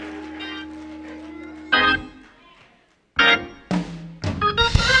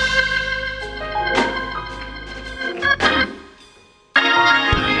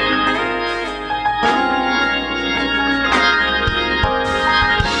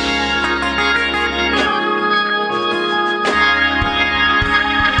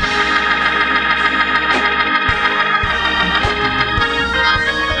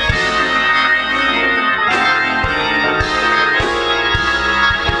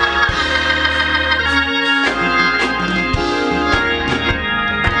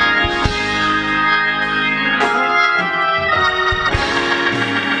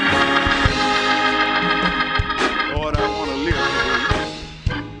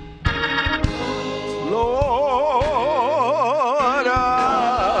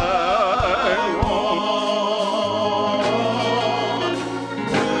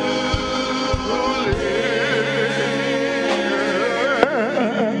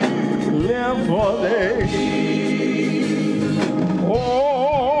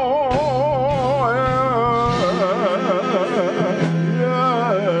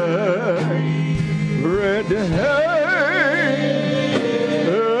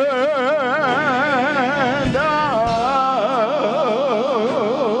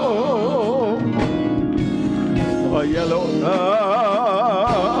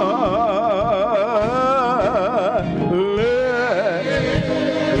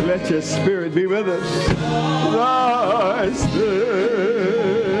Let your spirit be with us. Thy spirit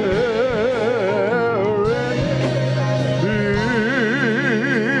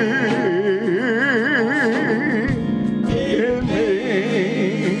be in me.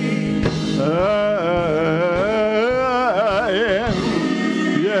 I am,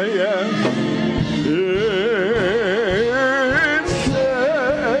 yeah.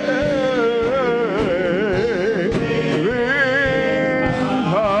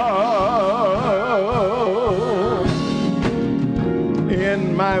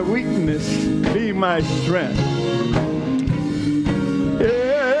 In my weakness, be my strength. In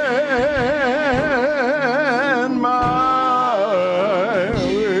my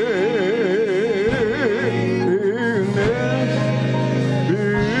weakness,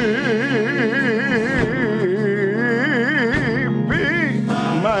 be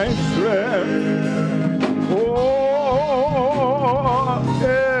my strength. Oh,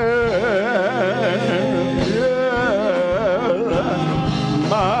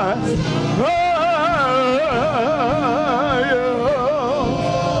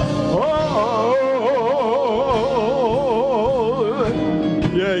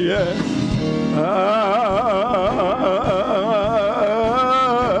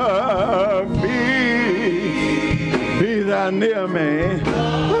 be thou near me.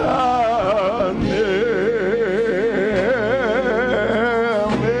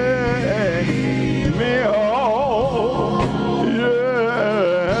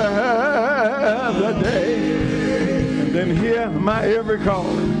 My every call.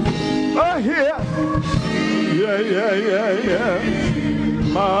 Oh, here. Yeah.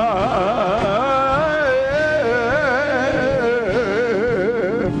 My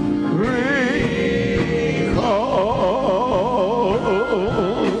every call.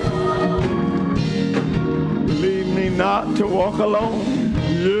 Lead me not to walk alone.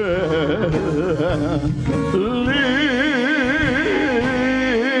 Yeah. Lead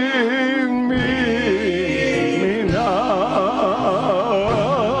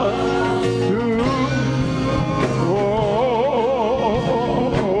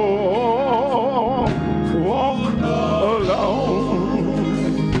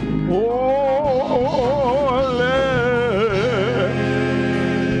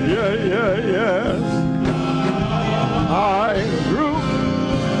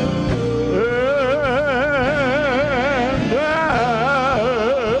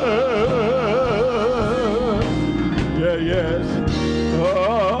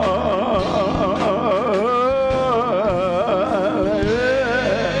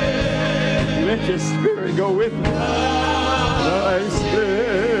Let your spirit go with me. Thy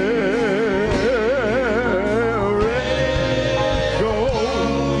spirit go,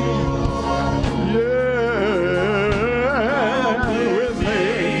 with me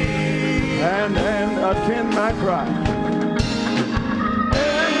and attend my cry.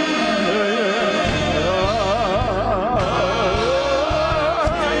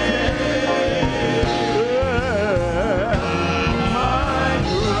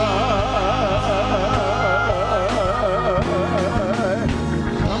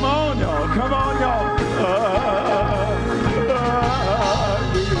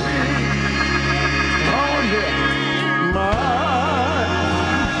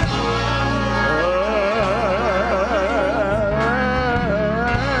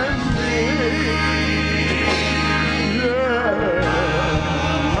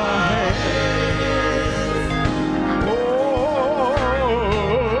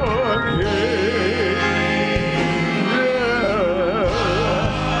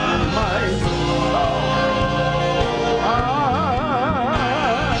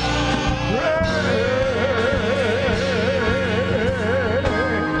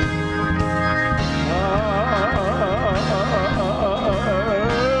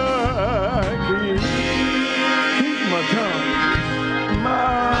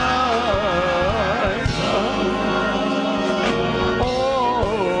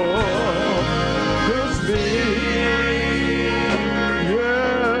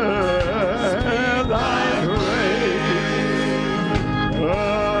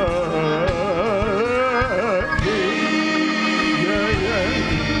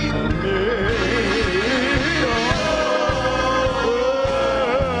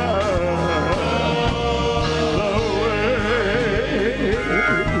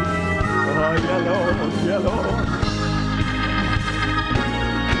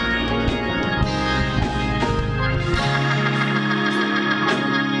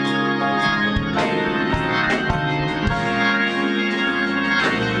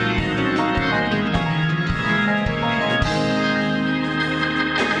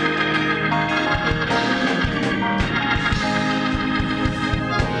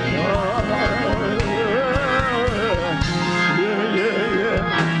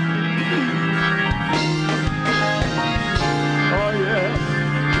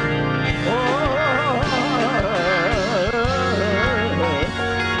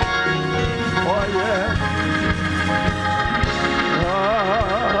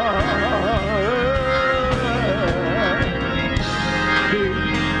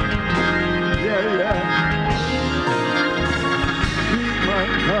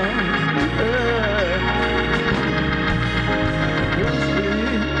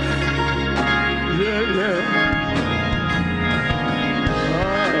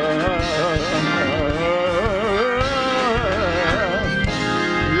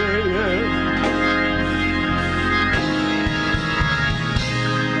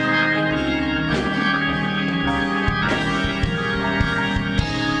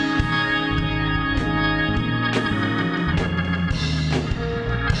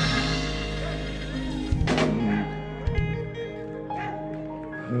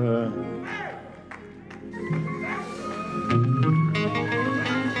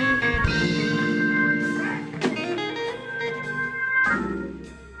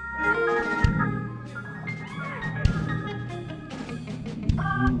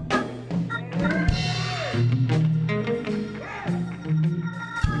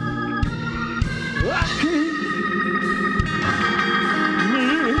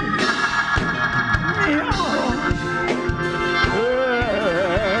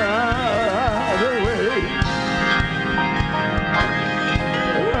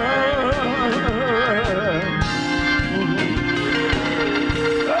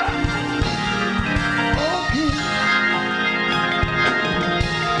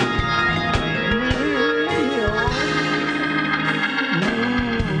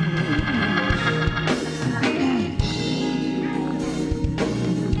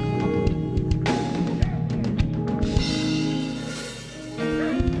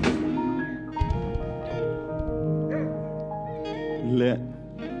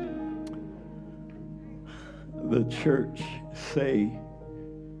 the church say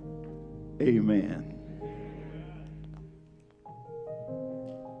amen.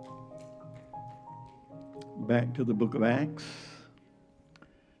 Back to the book of Acts,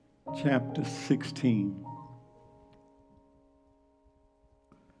 chapter 16.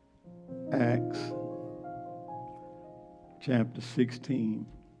 Acts, chapter 16.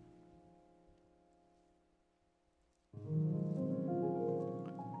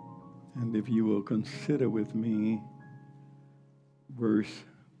 And if you will consider with me verse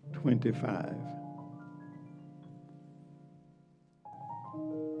 25.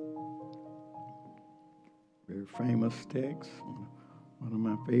 Very famous text, one of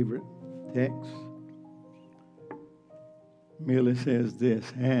my favorite texts. Merely says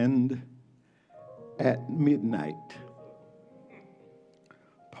this, and at midnight,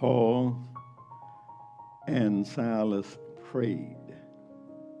 Paul and Silas prayed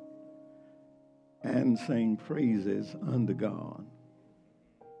and sang praises unto God.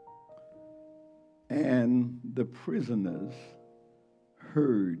 And the prisoners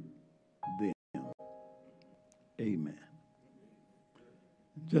heard them. Amen.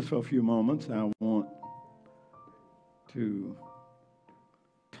 Just for a few moments, I want to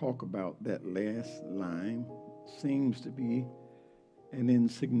talk about that last line. Seems to be an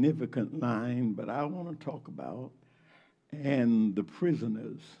insignificant line, but I want to talk about, and the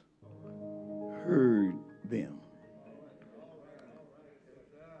prisoners heard them.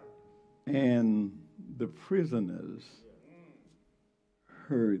 And the prisoners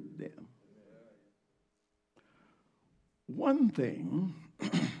heard them. One thing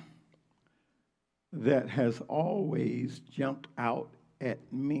that has always jumped out at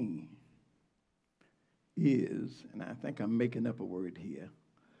me is, and I think I'm making up a word here,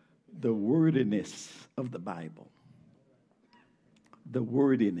 the wordiness of the Bible. The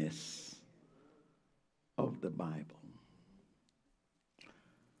wordiness of the Bible.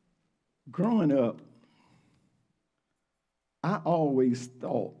 Growing up, I always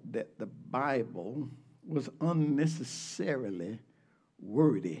thought that the Bible was unnecessarily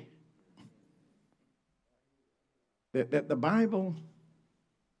wordy. That the Bible,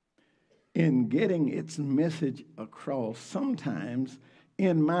 in getting its message across, sometimes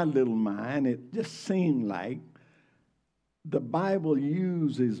in my little mind, it just seemed like the Bible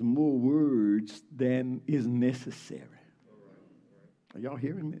uses more words than is necessary. Are y'all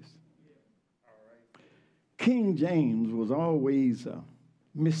hearing this? King James was always a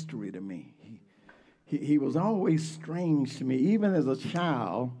mystery to me. He was always strange to me, even as a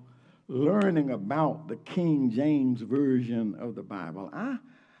child, learning about the King James version of the Bible. I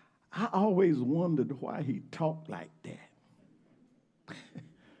always wondered why he talked like that.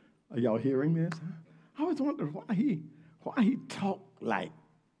 Are y'all hearing this? I always wondered why he talked like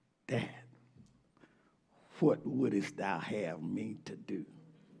that. What wouldest thou have me to do?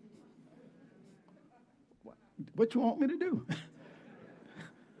 What you want me to do?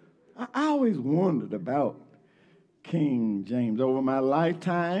 I always wondered about King James. Over my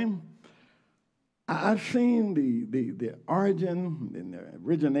lifetime, I've seen the origin and the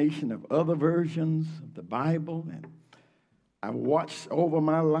origination of other versions of the Bible, and I've watched over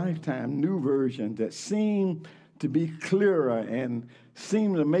my lifetime new versions that seem to be clearer and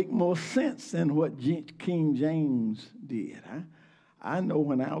seem to make more sense than what King James did. I know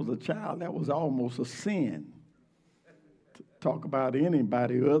when I was a child, that was almost a sin to talk about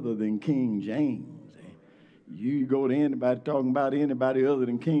anybody other than King James. You go to anybody talking about anybody other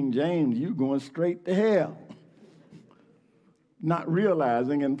than King James, you're going straight to hell. Not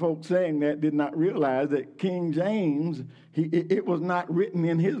realizing, and folks saying that did not realize that King James, it was not written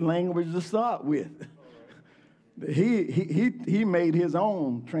in his language to start with. He made his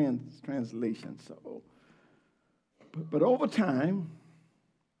own translation. So, but over time,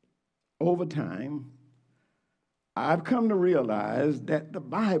 I've come to realize that the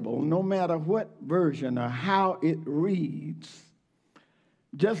Bible, no matter what version or how it reads,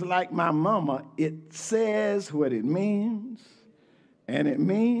 just like my mama, it says what it means, and it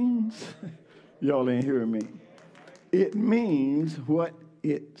means, y'all ain't hearing me, it means what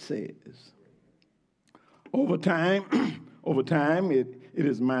it says. Over time, it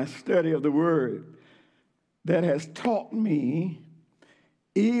is my study of the Word that has taught me,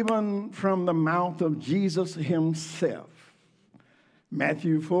 even from the mouth of Jesus himself.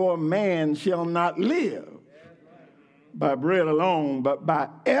 Matthew 4, man shall not live by bread alone, but by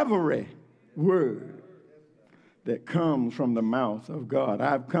every word that comes from the mouth of God.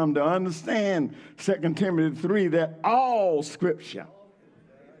 I've come to understand 2 Timothy 3, that all Scripture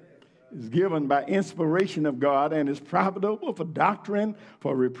is given by inspiration of God and is profitable for doctrine,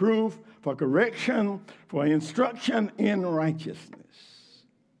 for reproof, for correction, for instruction in righteousness.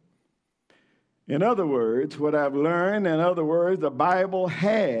 In other words, what I've learned, in other words, the Bible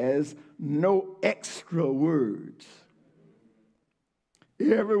has no extra words.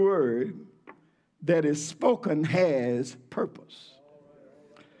 Every word that is spoken has purpose.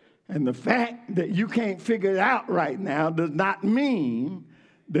 And the fact that you can't figure it out right now does not mean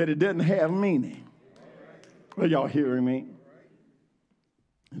that it doesn't have meaning. Are y'all hearing me?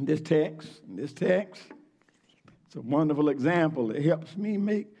 In this text, it's a wonderful example. It helps me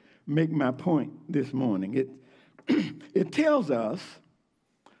make my point this morning. It tells us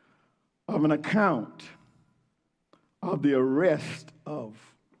of an account of the arrest of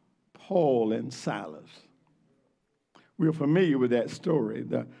Paul and Silas. We're familiar with that story,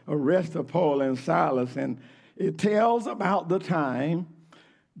 the arrest of Paul and Silas, and it tells about the time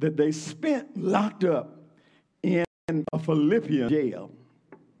that they spent locked up in a Philippian jail.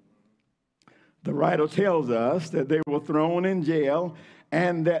 The writer tells us that they were thrown in jail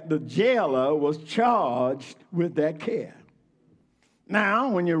and that the jailer was charged with that care. Now,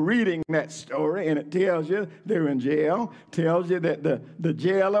 when you're reading that story and it tells you they're in jail, tells you that the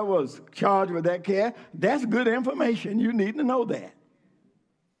jailer was charged with that care, that's good information. You need to know that.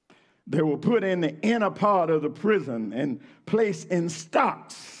 They were put in the inner part of the prison and placed in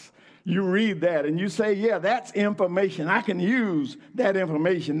stocks. You read that and you say, yeah, that's information. I can use that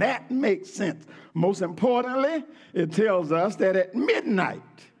information. That makes sense. Most importantly, it tells us that at midnight,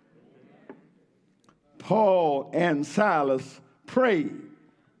 Paul and Silas prayed,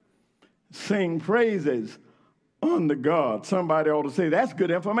 sing praises unto God. Somebody ought to say, that's good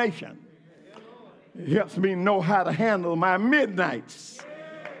information. It helps me know how to handle my midnights.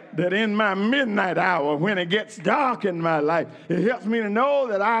 That in my midnight hour, when it gets dark in my life, it helps me to know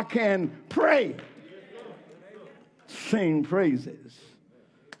that I can pray, sing praises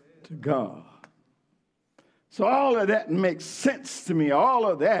to God. So all of that makes sense to me. All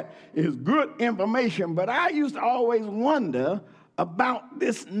of that is good information. But I used to always wonder about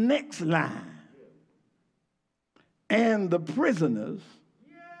this next line. And the prisoners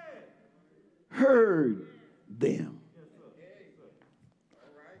heard them.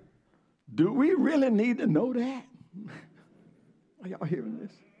 Do we really need to know that? Are y'all hearing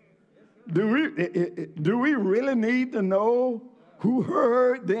this? Do we really need to know who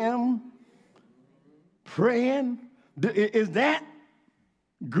heard them praying? Is that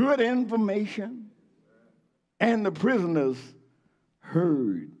good information? And the prisoners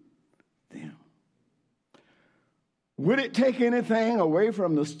heard them. Would it take anything away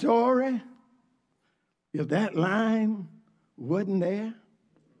from the story if that line wasn't there?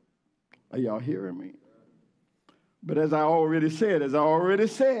 Are y'all hearing me? But as I already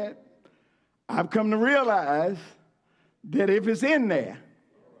said, I've come to realize that if it's in there,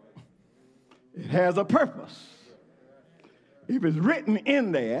 it has a purpose. If it's written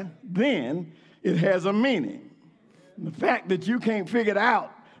in there, then it has a meaning. And the fact that you can't figure it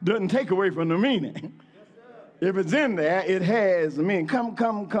out doesn't take away from the meaning. If it's in there, it has a meaning. Come,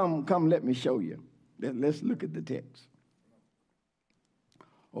 let me show you. Let's look at the text.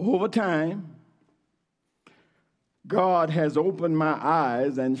 Over time, God has opened my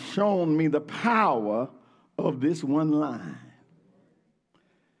eyes and shown me the power of this one line.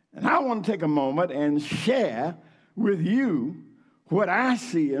 And I want to take a moment and share with you what I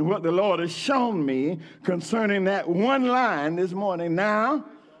see and what the Lord has shown me concerning that one line this morning. Now,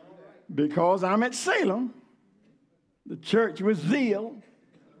 because I'm at Salem, the church with zeal,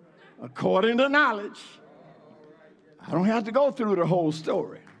 according to knowledge, I don't have to go through the whole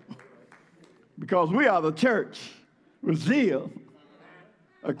story because we are the church with zeal,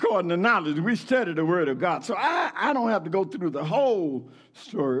 according to knowledge. We study the Word of God. So I don't have to go through the whole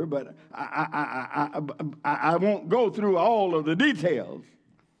story, but I won't go through all of the details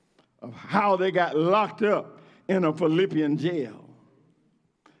of how they got locked up in a Philippian jail.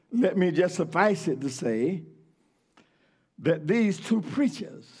 Let me just suffice it to say that these two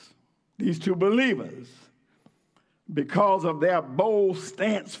preachers, these two believers, because of their bold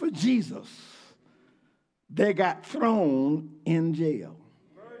stance for Jesus, they got thrown in jail.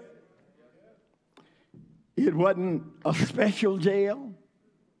 It wasn't a special jail.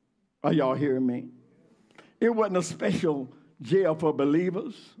 Are y'all hearing me? It wasn't a special jail for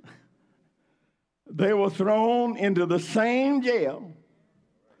believers. They were thrown into the same jail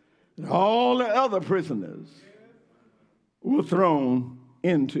that all the other prisoners were thrown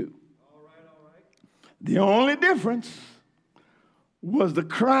into. The only difference was the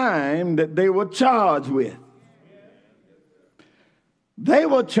crime that they were charged with. They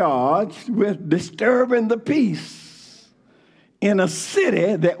were charged with disturbing the peace in a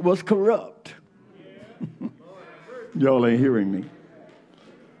city that was corrupt. Y'all ain't hearing me.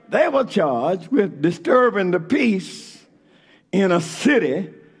 They were charged with disturbing the peace in a city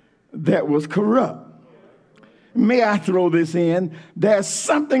that was corrupt. May I throw this in? There's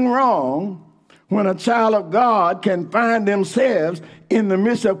something wrong when a child of God can find themselves in the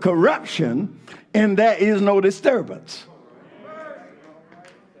midst of corruption and there is no disturbance.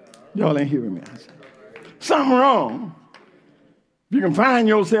 Y'all ain't hearing me. Something wrong. You can find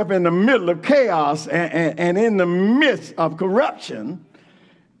yourself in the middle of chaos and in the midst of corruption,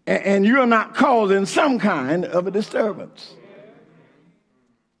 and you're not causing some kind of a disturbance.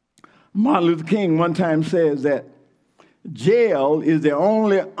 Martin Luther King one time says that jail is the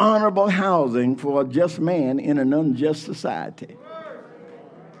only honorable housing for a just man in an unjust society.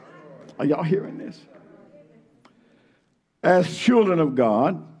 Are y'all hearing this? As children of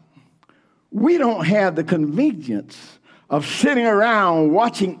God, we don't have the convenience of sitting around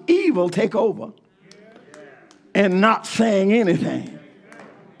watching evil take over and not saying anything.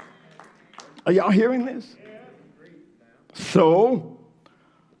 Are y'all hearing this? So,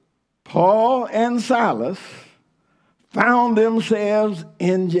 Paul and Silas found themselves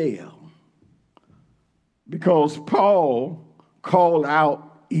in jail because Paul called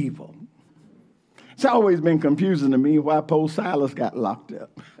out evil. It's always been confusing to me why Paul Silas got locked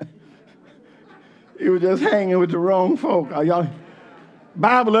up. He was just hanging with the wrong folk.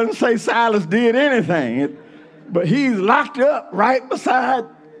 Bible doesn't say Silas did anything, but he's locked up right beside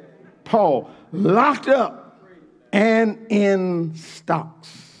Paul, locked up and in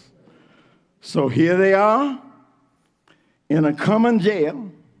stocks. So here they are in a common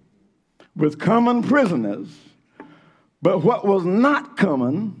jail with common prisoners, but what was not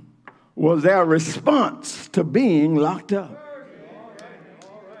common was their response to being locked up.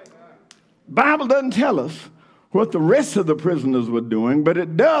 Bible doesn't tell us what the rest of the prisoners were doing, but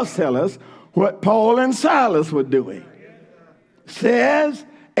it does tell us what Paul and Silas were doing. It says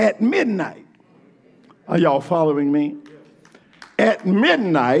at midnight. Are y'all following me? At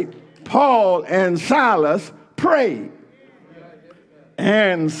midnight, Paul and Silas prayed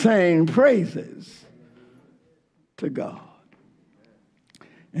and sang praises to God.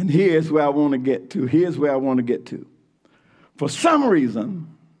 And here's where I want to get to. For some reason,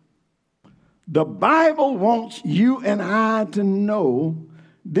 the Bible wants you and I to know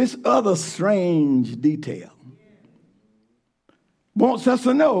this other strange detail. Wants us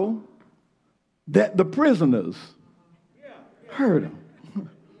to know that the prisoners heard him.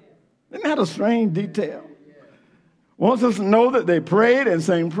 Isn't that a strange detail? Wants us to know that they prayed and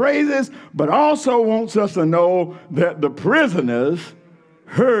sang praises, but also wants us to know that the prisoners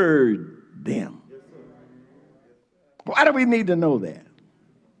heard them. Why do we need to know that?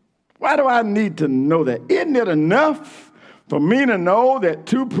 Why do I need to know that? Isn't it enough for me to know that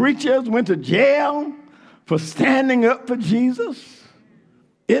two preachers went to jail for standing up for Jesus?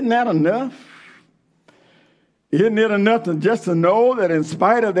 Isn't that enough? Isn't it enough just to know that in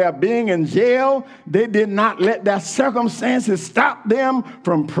spite of their being in jail, they did not let their circumstances stop them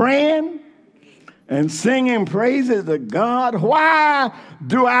from praying and singing praises to God? Why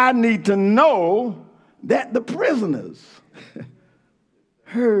do I need to know that the prisoners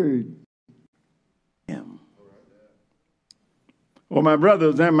heard him? Well, my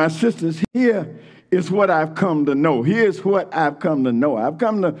brothers and my sisters, here is what I've come to know. Here's what I've come to know. I've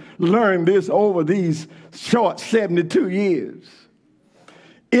come to learn this over these short 72 years.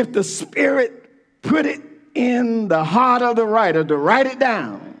 If the Spirit put it in the heart of the writer to write it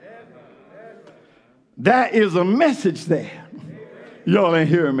down, there is a message there. Y'all ain't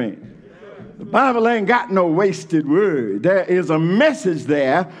hearing me. The Bible ain't got no wasted word. There is a message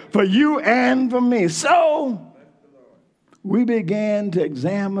there for you and for me. So we began to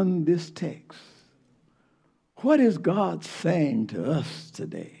examine this text. What is God saying to us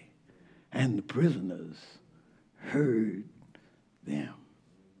today? And the prisoners heard them.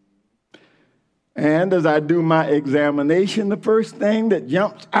 And as I do my examination, the first thing that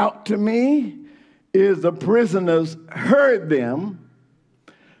jumps out to me is the prisoners heard them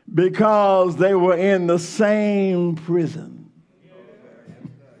because they were in the same prison.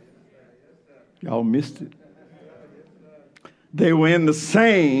 Y'all missed it. They were in the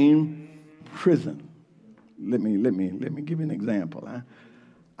same prison. Let me give you an example.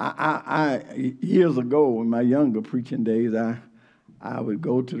 I years ago, in my younger preaching days, I would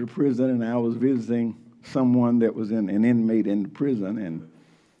go to the prison and I was visiting someone that was an inmate in the prison, and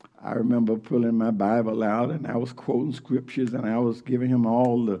I remember pulling my Bible out and I was quoting scriptures and I was giving him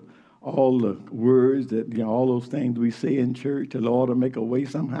all all the words that, all those things we say in church, the Lord will make a way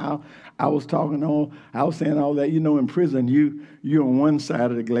somehow. I was saying all that, in prison, you on one side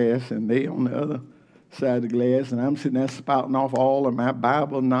of the glass and they on the other side of the glass, and I'm sitting there spouting off all of my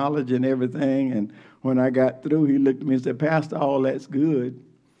Bible knowledge and everything. And when I got through, he looked at me and said, Pastor, all that's good,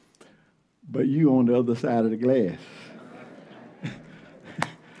 but you on the other side of the glass.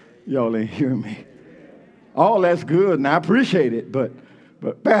 Y'all ain't hearing me. All that's good, and I appreciate it, but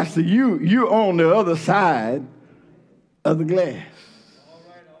Pastor, you on the other side of the glass. All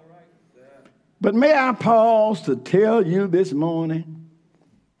right. But may I pause to tell you this morning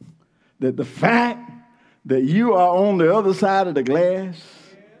that the fact that you are on the other side of the glass,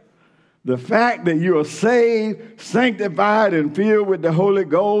 the fact that you are saved, sanctified, and filled with the Holy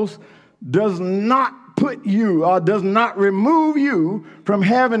Ghost does not put you or does not remove you from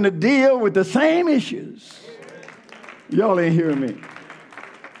having to deal with the same issues. Y'all ain't hearing me.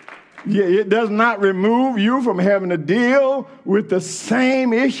 Yeah, it does not remove you from having to deal with the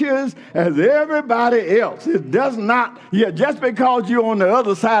same issues as everybody else. It does not, just because you're on the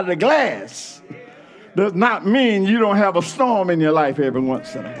other side of the glass does not mean you don't have a storm in your life every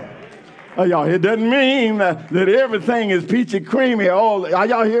once in a while. Y'all, it doesn't mean that everything is peachy creamy. Are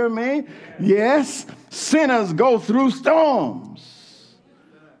y'all hearing me? Yes, sinners go through storms,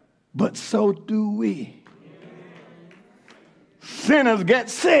 but so do we. Sinners get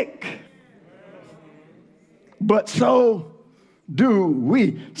sick, but so do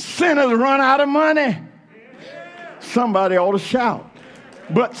we. Sinners run out of money. Somebody ought to shout.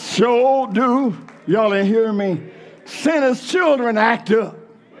 But so do, y'all ain't hearing me, sinners' children act up.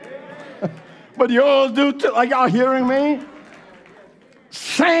 But yours do too. Are y'all hearing me?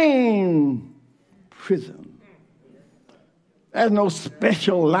 Same prison. There's no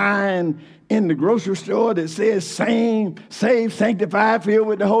special line in the grocery store that says saved, sanctified, filled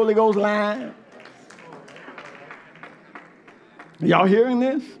with the Holy Ghost line. Y'all hearing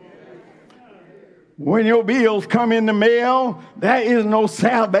this? When your bills come in the mail, there is no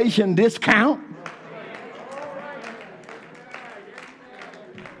salvation discount.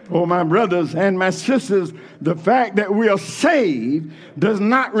 Oh, my brothers and my sisters, the fact that we are saved does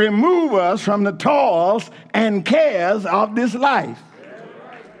not remove us from the toils and cares of this life.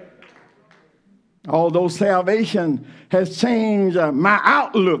 Although salvation has changed my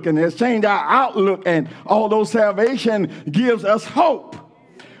outlook and has changed our outlook, and although salvation gives us hope,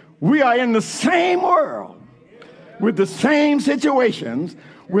 we are in the same world with the same situations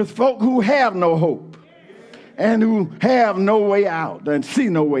with folk who have no hope and who have no way out and see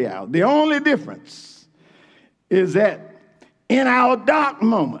no way out. The only difference is that in our dark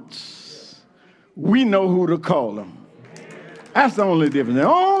moments, we know who to call them. That's the only difference.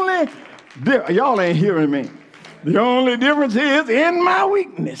 Y'all ain't hearing me. The only difference is in my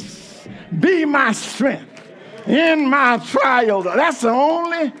weakness, be my strength. In my trials, that's the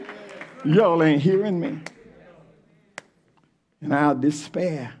only. Y'all ain't hearing me. In our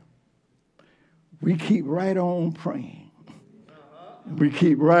despair, we keep right on praying. We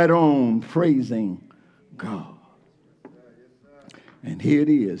keep right on praising God. And here it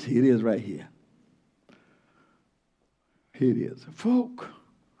is. Here it is right here. Here it is. Folk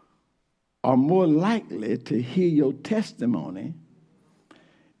are more likely to hear your testimony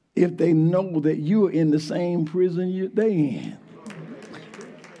if they know that you're in the same prison they in.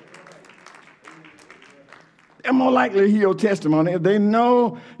 They're more likely to hear your testimony if they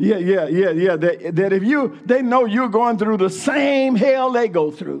know, that if they know you're going through the same hell they go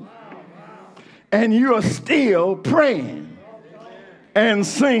through, and you are still praying and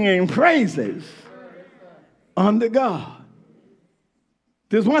singing praises unto God.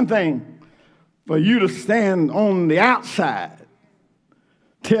 There's one thing for you to stand on the outside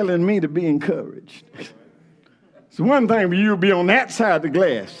telling me to be encouraged. It's one thing for you to be on that side of the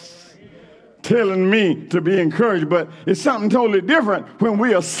glass telling me to be encouraged, but it's something totally different when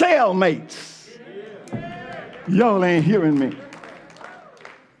we are cellmates. Y'all ain't hearing me.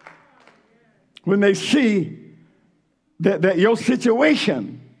 When they see that your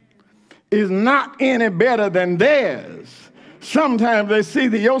situation is not any better than theirs, sometimes they see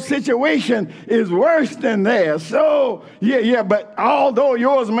that your situation is worse than theirs. So, but although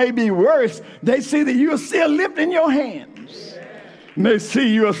yours may be worse, they see that you're still lifting your hands. And they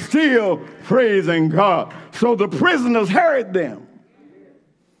see you're still praising God. So the prisoners heard them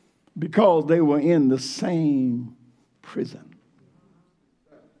because they were in the same prison.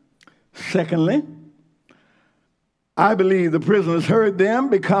 Secondly, I believe the prisoners heard them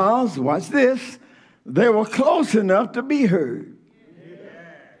because, watch this, they were close enough to be heard.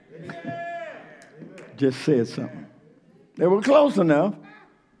 Just said something. They were close enough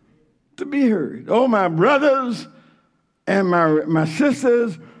to be heard. Oh, my brothers and my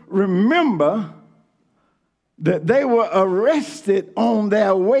sisters, remember that they were arrested on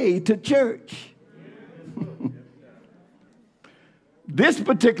their way to church. This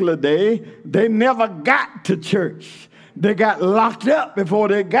particular day, they never got to church. They got locked up before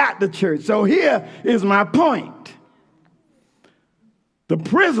they got to church. So here is my point. The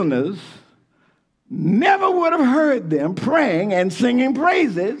prisoners never would have heard them praying and singing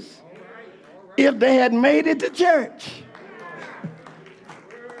praises if they had made it to church.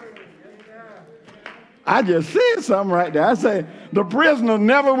 I just said something right there. I say the prisoners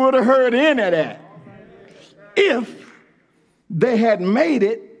never would have heard any of that if they had made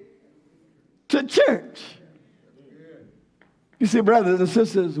it to church. You see, brothers and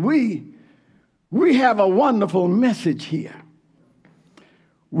sisters, we have a wonderful message here.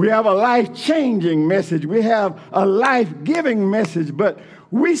 We have a life-changing message. We have a life-giving message, but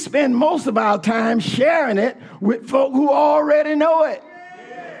we spend most of our time sharing it with folk who already know it.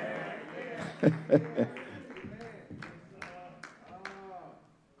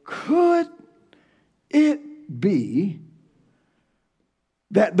 Could it be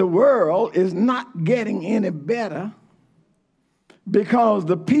that the world is not getting any better because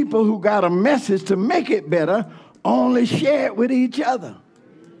the people who got a message to make it better only share it with each other?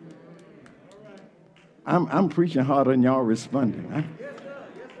 I'm preaching harder than y'all responding.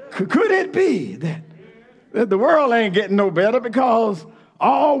 Could it be that the world ain't getting no better because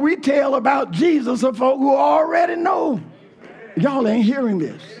all we tell about Jesus are folk who already know? Y'all ain't hearing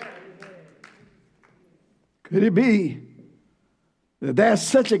this. Could it be that there's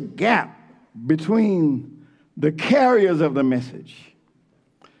such a gap between the carriers of the message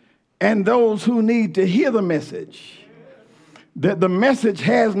and those who need to hear the message, that the message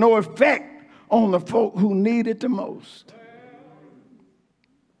has no effect on the folk who need it the most?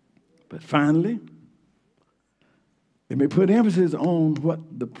 But finally, let me put emphasis on what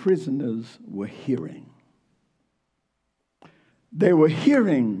the prisoners were hearing. They were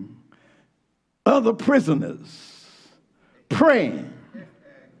hearing other prisoners praying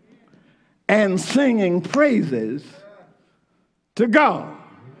and singing praises to God.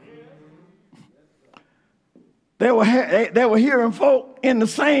 They were hearing folk in the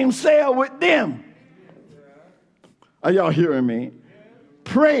same cell with them. Are y'all hearing me?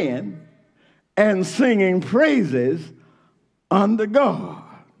 Praying and singing praises unto God.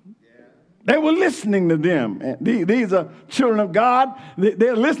 They were listening to them. These are children of God.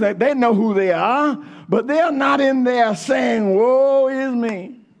 They're listening. They know who they are, but they're not in there saying, woe is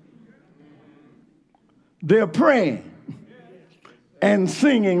me. They're praying and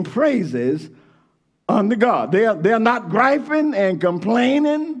singing praises unto God. They're not griping and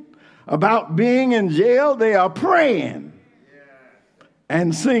complaining about being in jail. They are praying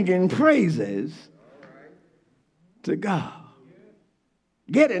and singing praises to God.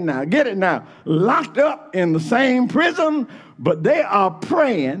 Get it now, get it now. Locked up in the same prison, but they are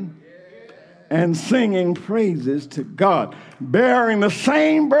praying and singing praises to God, bearing the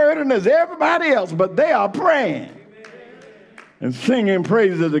same burden as everybody else, but they are praying and singing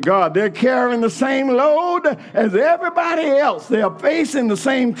praises to God. They're carrying the same load as everybody else. They are facing the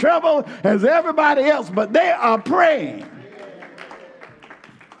same trouble as everybody else, but they are praying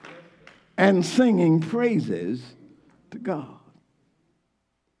and singing praises to God.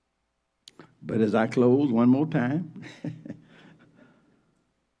 But as I close one more time,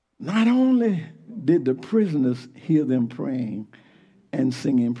 not only did the prisoners hear them praying and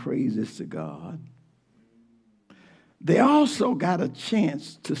singing praises to God, they also got a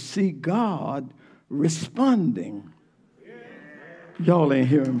chance to see God responding. Y'all ain't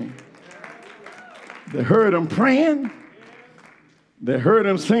hearing me. They heard them praying. They heard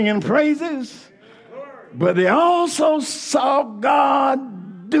them singing praises. But they also saw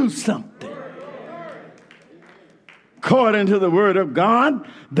God do something. According to the word of God,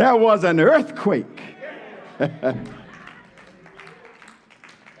 there was an earthquake. You're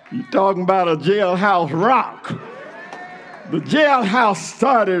talking about a jailhouse rock. The jailhouse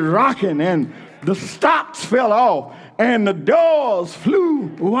started rocking and the stocks fell off and the doors flew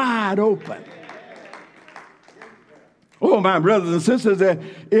wide open. Oh, my brothers and sisters,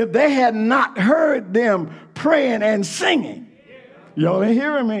 if they had not heard them praying and singing, y'all ain't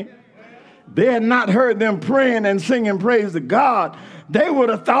hearing me, they had not heard them praying and singing praise to God, they would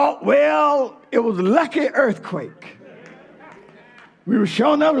have thought, well, it was a lucky earthquake. We were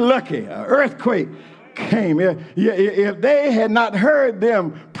showing up lucky. An earthquake came. If they had not heard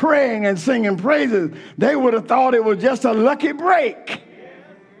them praying and singing praises, they would have thought it was just a lucky break.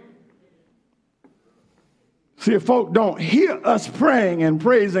 See, if folk don't hear us praying and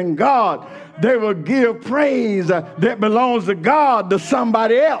praising God, they will give praise that belongs to God to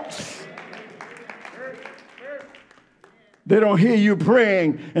somebody else. They don't hear you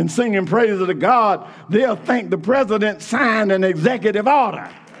praying and singing praises to God. They'll think the president signed an executive order.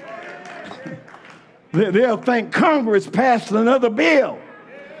 They'll think Congress passed another bill.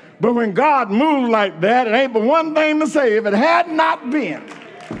 But when God moves like that, it ain't but one thing to say. If it had not been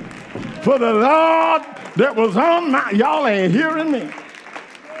for the Lord that was on my... Y'all ain't hearing me.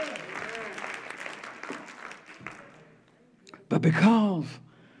 But because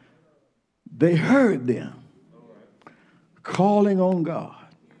they heard them calling on God,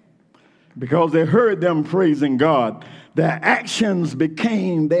 because they heard them praising God, their actions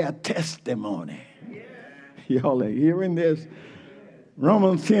became their testimony. Y'all are hearing this?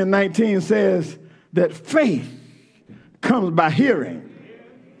 Romans 10:19 says that faith comes by hearing,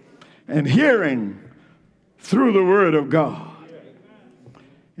 and hearing through the word of God.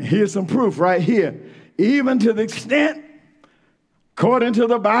 And here's some proof right here. Even to the extent, according to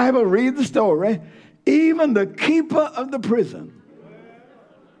the Bible, read the story, even the keeper of the prison,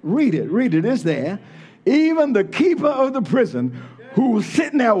 read it, it's there. Even the keeper of the prison, who was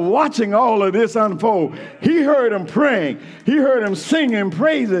sitting there watching all of this unfold, he heard him praying, he heard him singing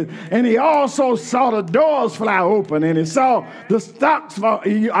praises, and he also saw the doors fly open, and he saw the stocks fall.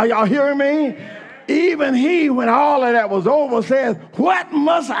 Are y'all hearing me? Even he, when all of that was over, says, what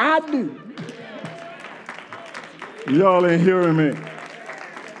must I do? Y'all ain't hearing me.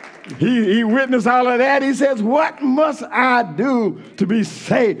 He witnessed all of that. He says, what must I do to be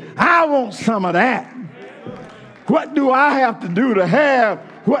saved? I want some of that. What do I have to do to have?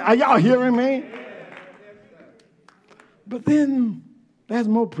 What, are y'all hearing me? But then there's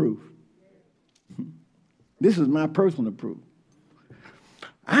more proof. This is my personal proof.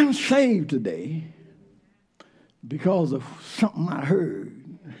 I'm saved today because of something I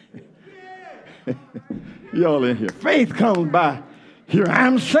heard. Y'all in here. Faith comes by here.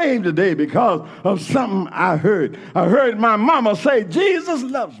 I'm saved today because of something I heard. I heard my mama say, Jesus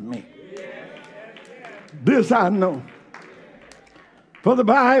loves me. This I know, for the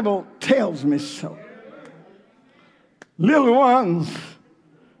Bible tells me so. Little ones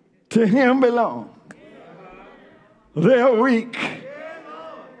to him belong. They're weak,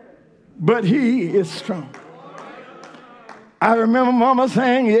 but he is strong. I remember mama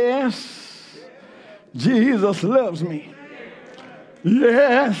saying, yes, Jesus loves me.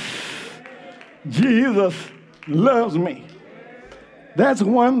 Yes, Jesus loves me. That's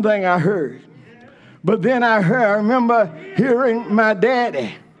one thing I heard. But then I remember hearing my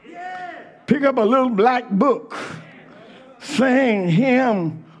daddy pick up a little black book, saying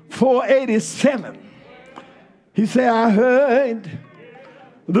hymn 487. He said, I heard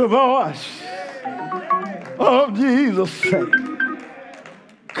the voice of Jesus say,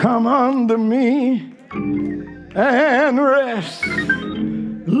 come unto me and rest.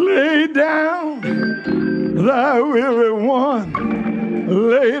 Lay down, thy weary one,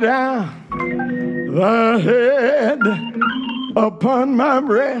 lay down thy head upon my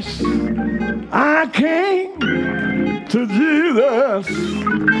breast. I came to Jesus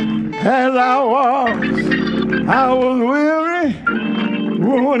as I was weary,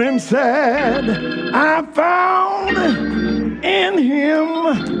 worn and sad. I found in him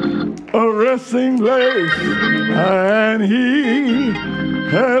a resting place, and he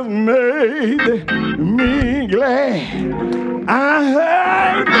has made me glad. I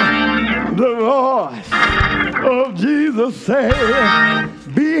heard the voice of Jesus say,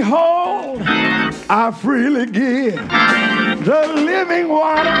 behold, I freely give the living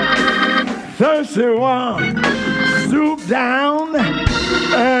water, thirsty one, stoop down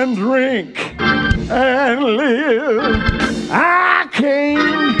and drink and live. I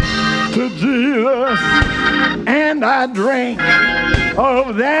came to Jesus and I drank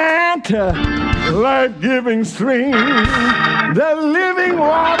of that life-giving stream, the living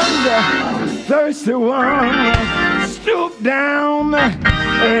water, the thirsty one, stoop down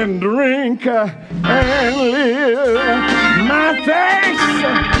and drink and live. My thirst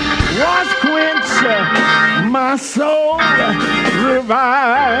was quenched, my soul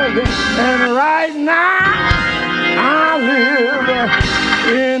revived, and right now I live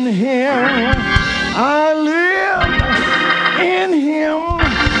in him. I live in him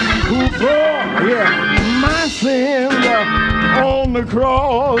who bore my sins on the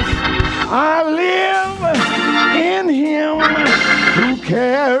cross. I live in him who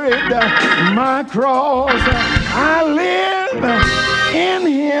carried my cross. I live in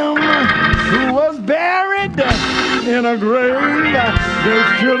him who was buried in a grave They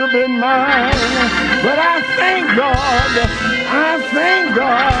should have been mine. But I thank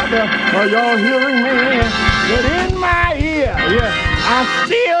God, are y'all hearing me? That in my ear, I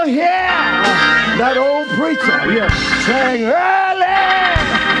still hear that old preacher saying,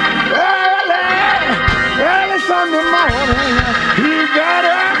 early Sunday morning, he got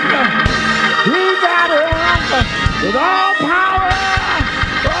up with all power,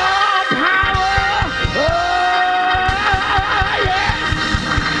 all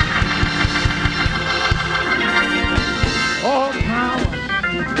power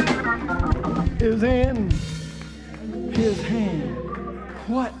is in his hand.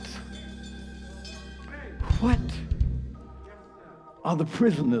 What are the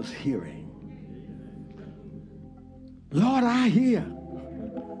prisoners hearing? Lord, I hear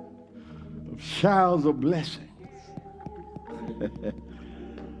showers of blessings.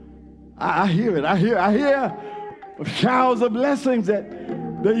 I hear it. I hear showers of blessings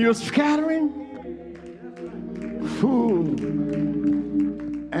that you're scattering, full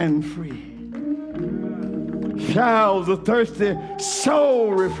and free. Showers of thirsty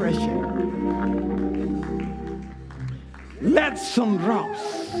soul refreshing. Let some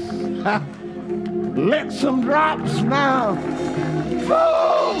drops. Let some drops now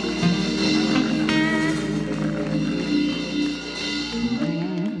fall.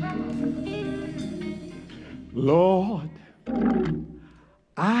 Lord,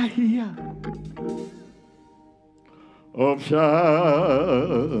 I hear of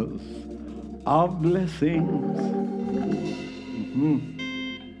showers of blessings.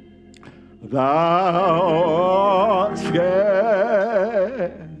 Thou art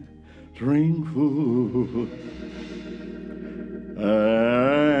scattering food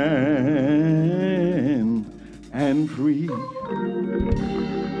and free.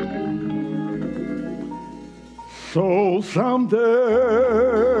 So some thirsty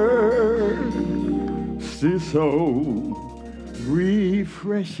soul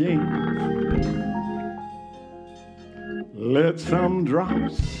refreshing. Let some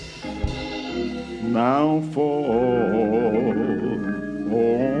drops now fall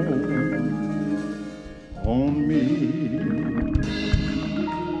on me.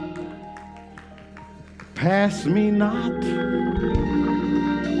 Pass me not,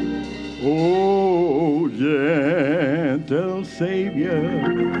 oh gentle Savior,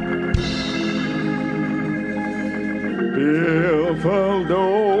 fearful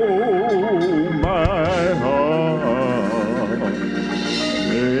though my heart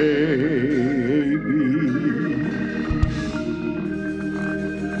may be,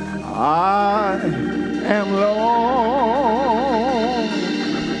 I am longing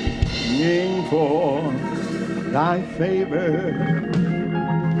for thy favor.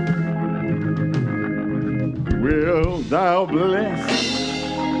 Wilt thou bless,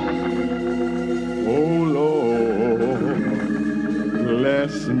 oh Lord,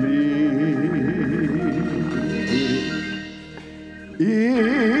 bless me,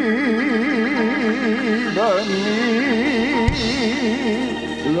 even me,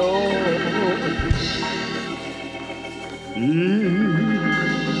 Lord, even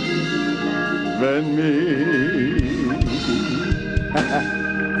me.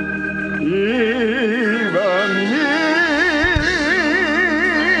 Even me,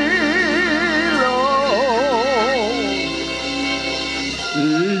 Lord,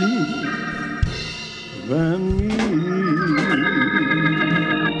 even me.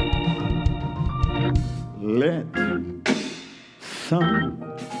 Let some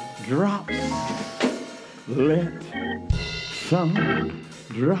drops, let some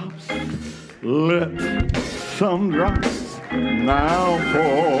drops, let some drops now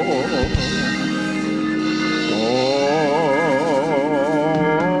fall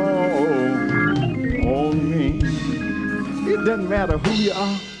on me. It doesn't matter who you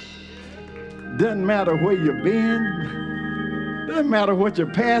are, doesn't matter where you've been, doesn't matter what your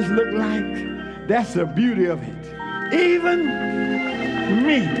past looked like. That's the beauty of it. Even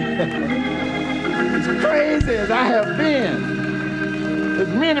me, as crazy as I have been, as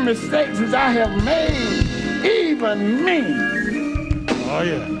many mistakes as I have made, even me. Oh,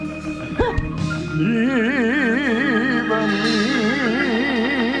 yeah. Even me,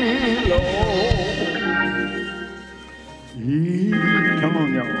 Lord. Come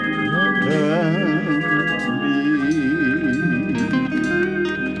on, y'all.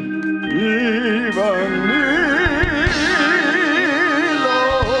 Even me,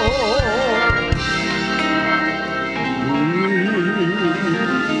 Lord.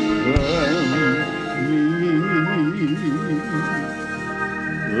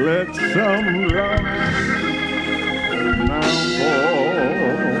 Let some drops now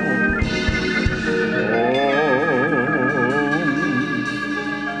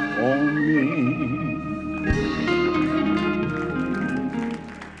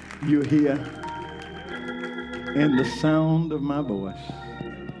sound of my voice.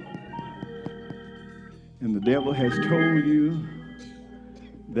 And the devil has told you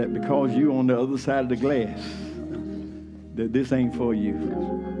that because you're on the other side of the glass, that this ain't for you.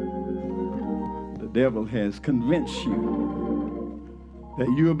 The devil has convinced you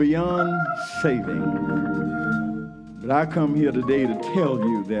that you're beyond saving. But I come here today to tell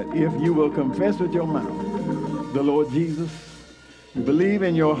you that if you will confess with your mouth the Lord Jesus, you believe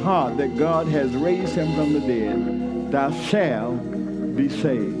in your heart that God has raised him from the dead, thou shalt be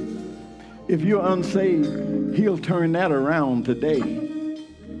saved. If you're unsaved, he'll turn that around today.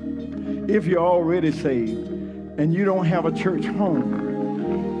 If you're already saved and you don't have a church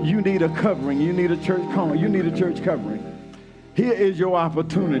home, you need a covering. You need a church home. You need a church covering. Here is your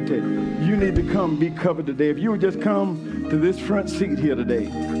opportunity. You need to come be covered today. If you would just come to this front seat here today.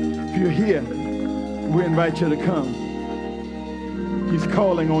 If you're here, we invite you to come. He's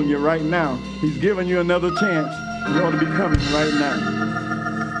calling on you right now. He's giving you another chance. You ought to be coming right now.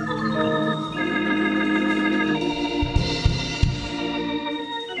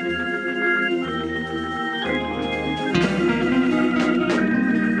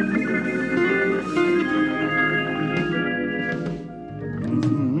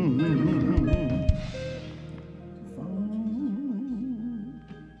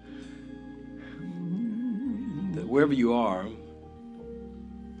 Wherever you are,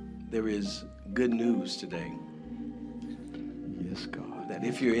 there is good news today. Yes, God. That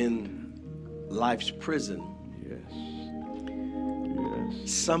if you're in life's prison, Yes.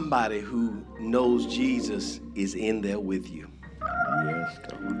 somebody who knows Jesus is in there with you. Yes,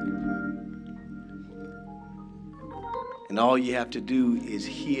 God. And all you have to do is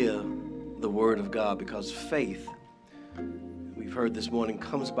hear the word of God, because faith, we've heard this morning,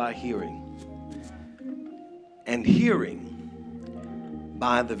 comes by hearing. And hearing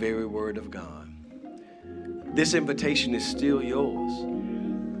by the very word of God. This invitation is still yours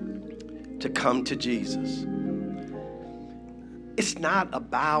to come to Jesus. It's not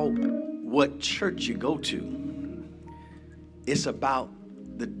about what church you go to. It's about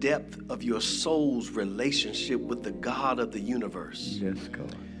the depth of your soul's relationship with the God of the universe. Yes,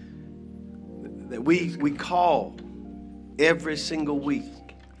 God. That we call every single week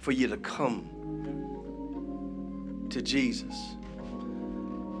for you to come to Jesus.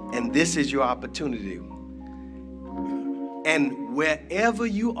 And this is your opportunity. And wherever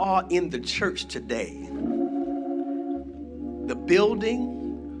you are in the church today, the building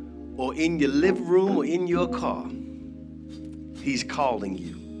or in your living room or in your car, he's calling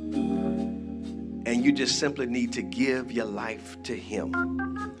you. And you just simply need to give your life to him.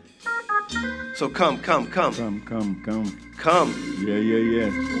 So come. Come. Come.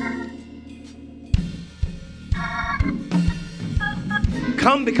 Yeah.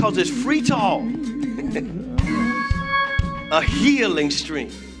 Come, because it's free to all. A healing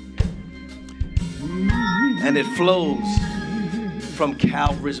stream. And it flows from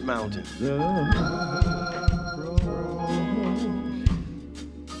Calvary's mountain.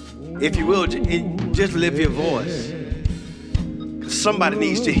 If you will, just lift your voice. 'Cause somebody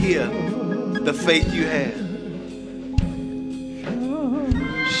needs to hear the faith you have.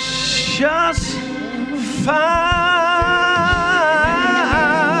 Just found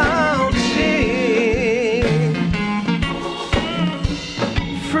him,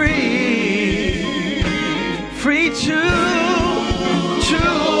 free to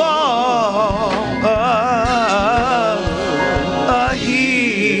all, a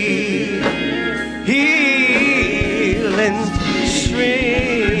healing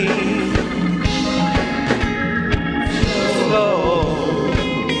stream flow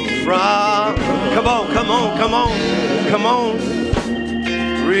from. Come on.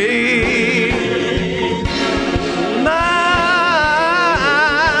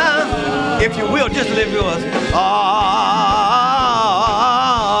 If you will, just lift yours.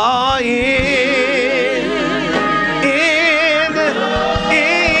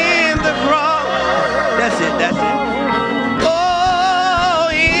 In the cross. That's it.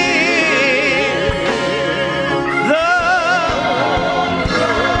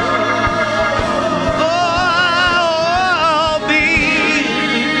 Oh, be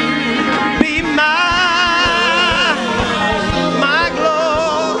my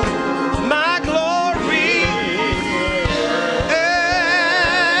glory.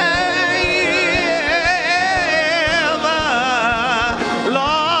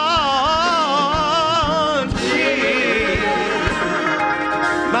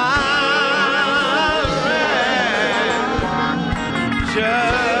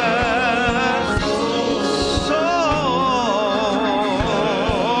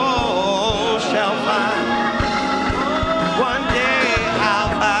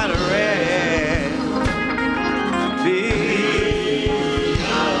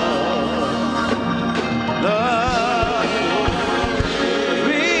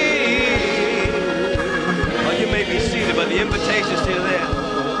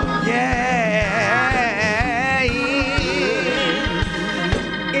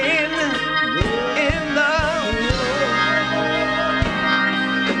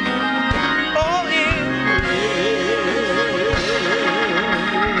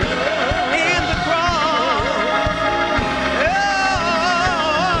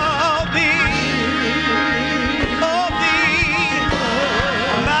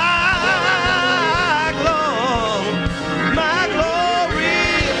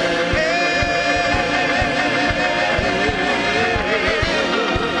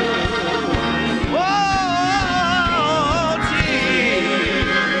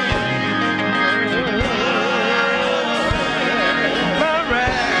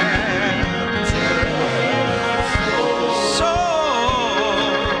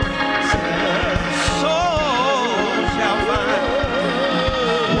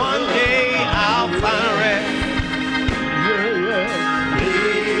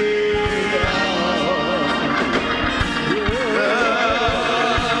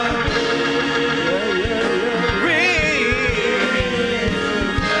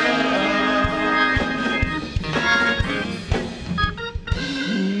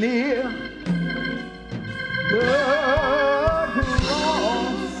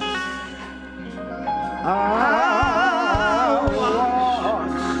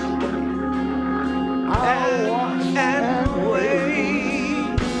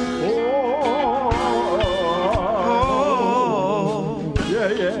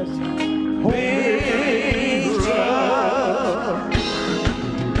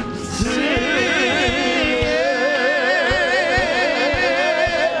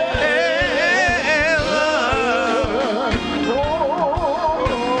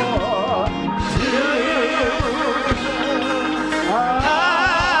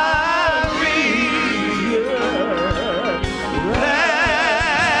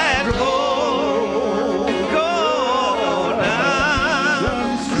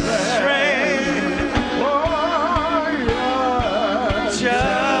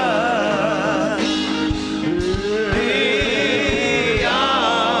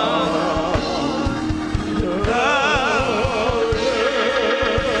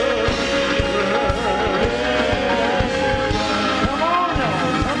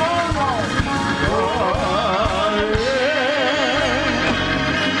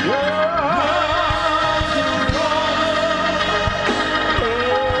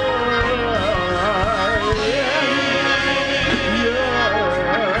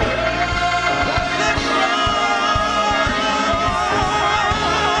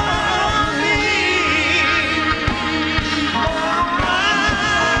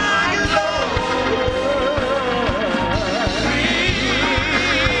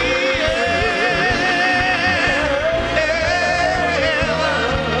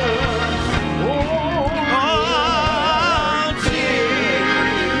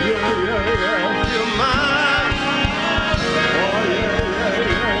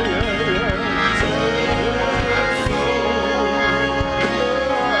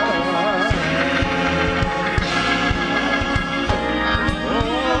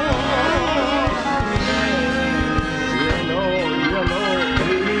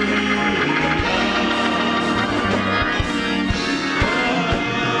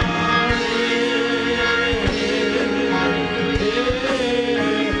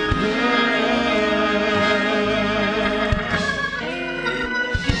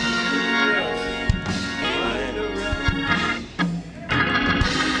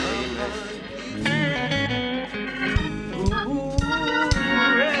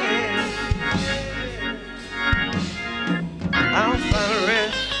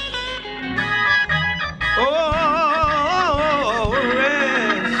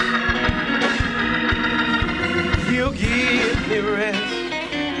 me rest.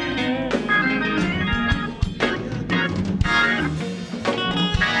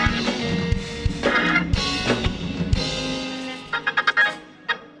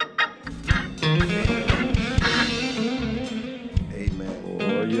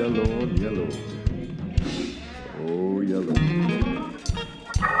 Oh, yeah, Lord, yeah, Lord. Oh, yeah, Lord.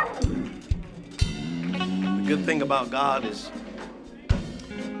 The good thing about God is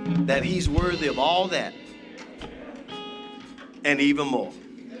that he's worthy of all that and even more.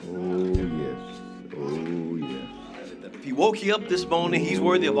 Oh, yes. Oh, yes. If he woke you up this morning, he's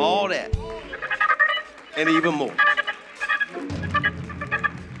worthy of all that and even more.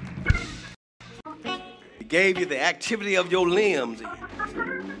 He gave you the activity of your limbs.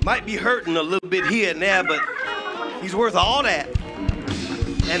 Might be hurting a little bit here and there, but he's worth all that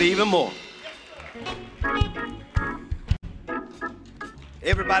and even more.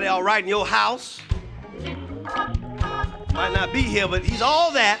 Everybody all right in your house? Might not be here, but he's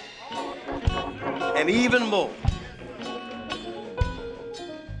all that and even more.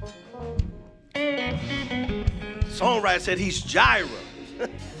 Songwriter said he's Jireh,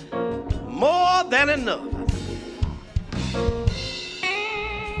 more than enough.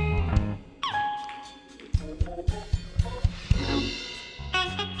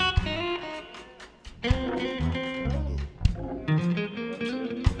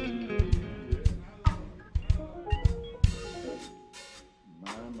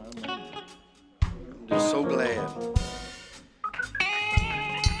 I'm just so glad.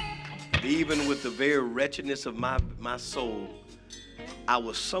 Even with the very wretchedness of my soul, I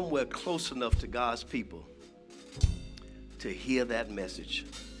was somewhere close enough to God's people to hear that message.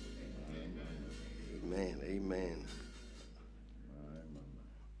 Amen, amen.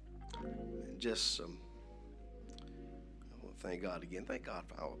 And just I want to thank God again. Thank God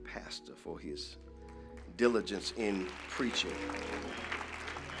for our pastor for his diligence in preaching.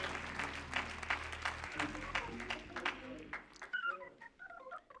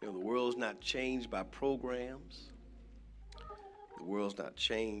 You know, the world's not changed by programs. The world's not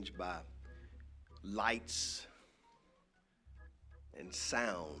changed by lights and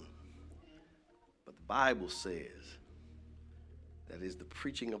sound. But the Bible says that is the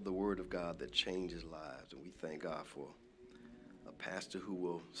preaching of the Word of God that changes lives. And we thank God for a pastor who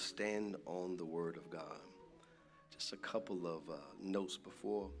will stand on the Word of God. Just a couple of notes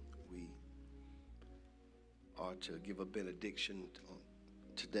before we are to give a benediction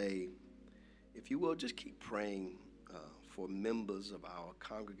today. If you will, just keep praying for members of our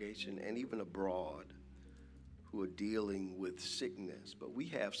congregation and even abroad who are dealing with sickness. But we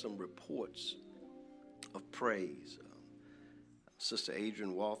have some reports of praise. Sister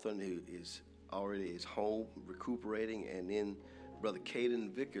Adrian Waltham, who is already home recuperating, and then Brother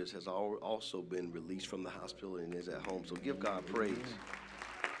Caden Vickers has also been released from the hospital and is at home. So give God praise.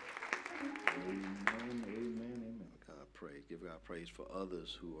 Amen, amen. God praise. Give God praise for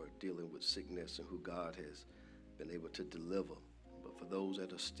others who are dealing with sickness and who God has been able to deliver. But for those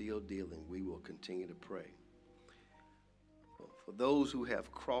that are still dealing, we will continue to pray. For those who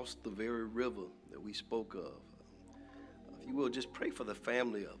have crossed the very river that we spoke of, if you will, just pray for the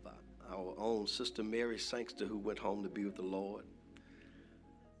family of our own Sister Mary Sangster, who went home to be with the Lord.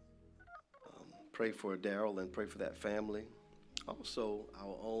 Pray for Darrell and pray for that family. Also,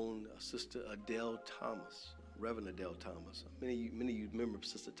 our own Sister Adele Thomas, Reverend Adele Thomas. Many of you remember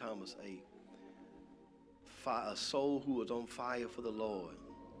Sister Thomas, a soul who was on fire for the Lord.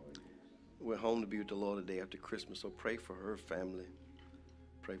 Went home to be with the Lord the day after Christmas. So pray for her family.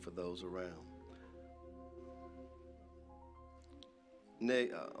 Pray for those around.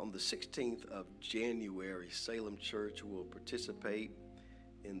 On the 16th of January, Salem Church will participate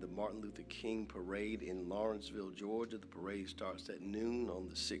in the Martin Luther King Parade in Lawrenceville, Georgia. The parade starts at noon on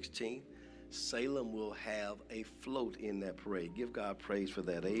the 16th. Salem will have a float in that parade. Give God praise for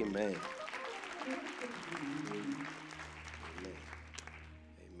that. Amen. Amen.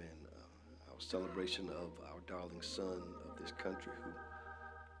 Amen. Our celebration of our darling son of this country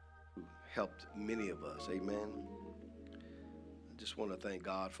who helped many of us. Amen. I just want to thank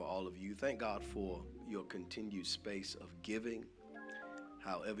God for all of you. Thank God for your continued space of giving.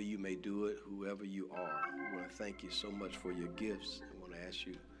 However you may do it, whoever you are, we want to thank you so much for your gifts. I want to ask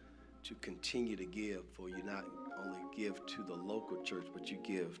you to continue to give, for you not only give to the local church, but you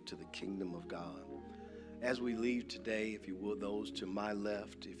give to the kingdom of God. As we leave today, if you would, those to my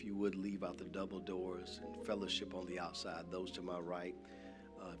left, if you would leave out the double doors and fellowship on the outside, those to my right.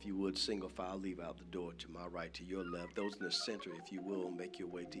 If you would, single file, leave out the door to my right, to your left. Those in the center, if you will, make your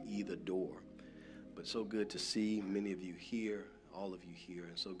way to either door. But so good to see many of you here, all of you here,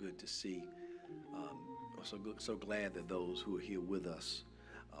 and so good to see So glad that those who are here with us,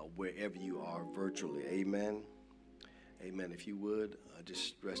 wherever you are virtually, amen. Amen. If you would,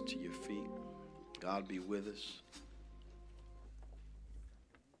 just rest to your feet. God be with us.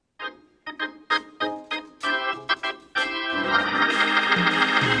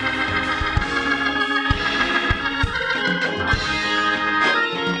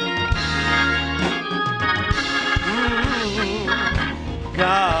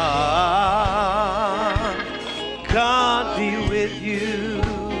 God be with you.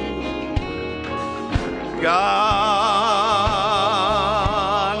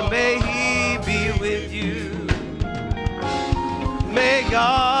 God, may He be with you. May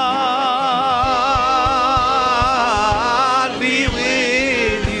God be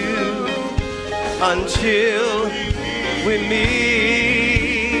with you until we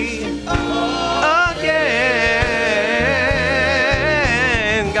meet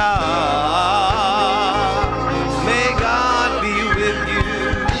again. God, may God be with you.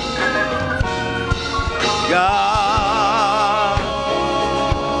 God,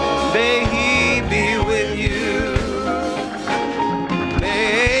 may He be with you.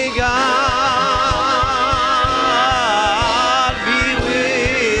 May God be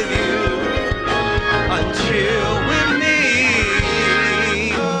with you until we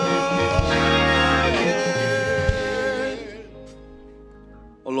meet again.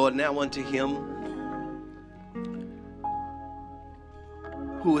 Oh Lord, now unto Him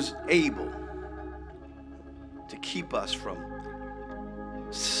who is able to keep us from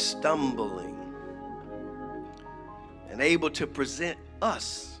stumbling and able to present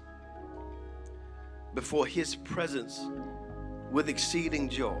us before His presence with exceeding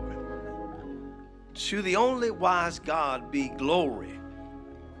joy. To the only wise God be glory,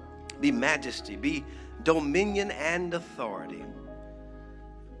 be majesty, be dominion and authority.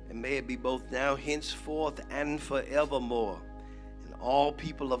 And may it be both now, henceforth, and forevermore. And all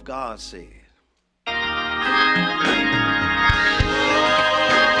people of God said,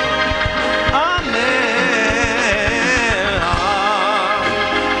 Amen.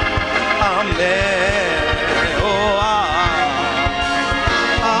 Amen. Oh,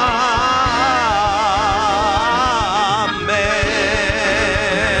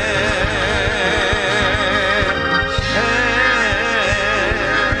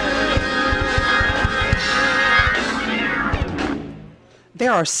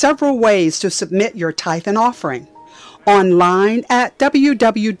 There are several ways to submit your tithe and offering. Online at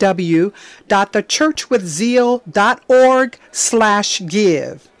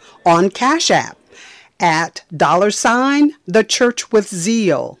www.thechurchwithzeal.org/give. On Cash App at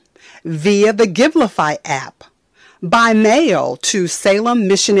 $thechurchwithzeal. Via the Givelify app. By mail to Salem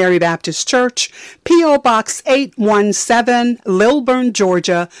Missionary Baptist Church, P.O. Box 817, Lilburn,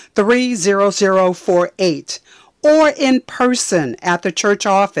 Georgia 30048. Or in person at the church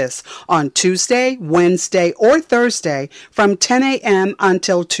office on Tuesday, Wednesday, or Thursday from 10 a.m.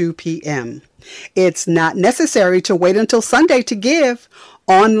 until 2 p.m. It's not necessary to wait until Sunday to give.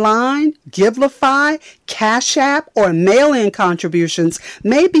 Online, Givelify, Cash App, or mail-in contributions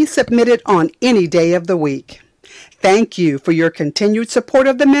may be submitted on any day of the week. Thank you for your continued support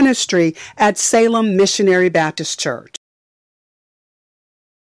of the ministry at Salem Missionary Baptist Church.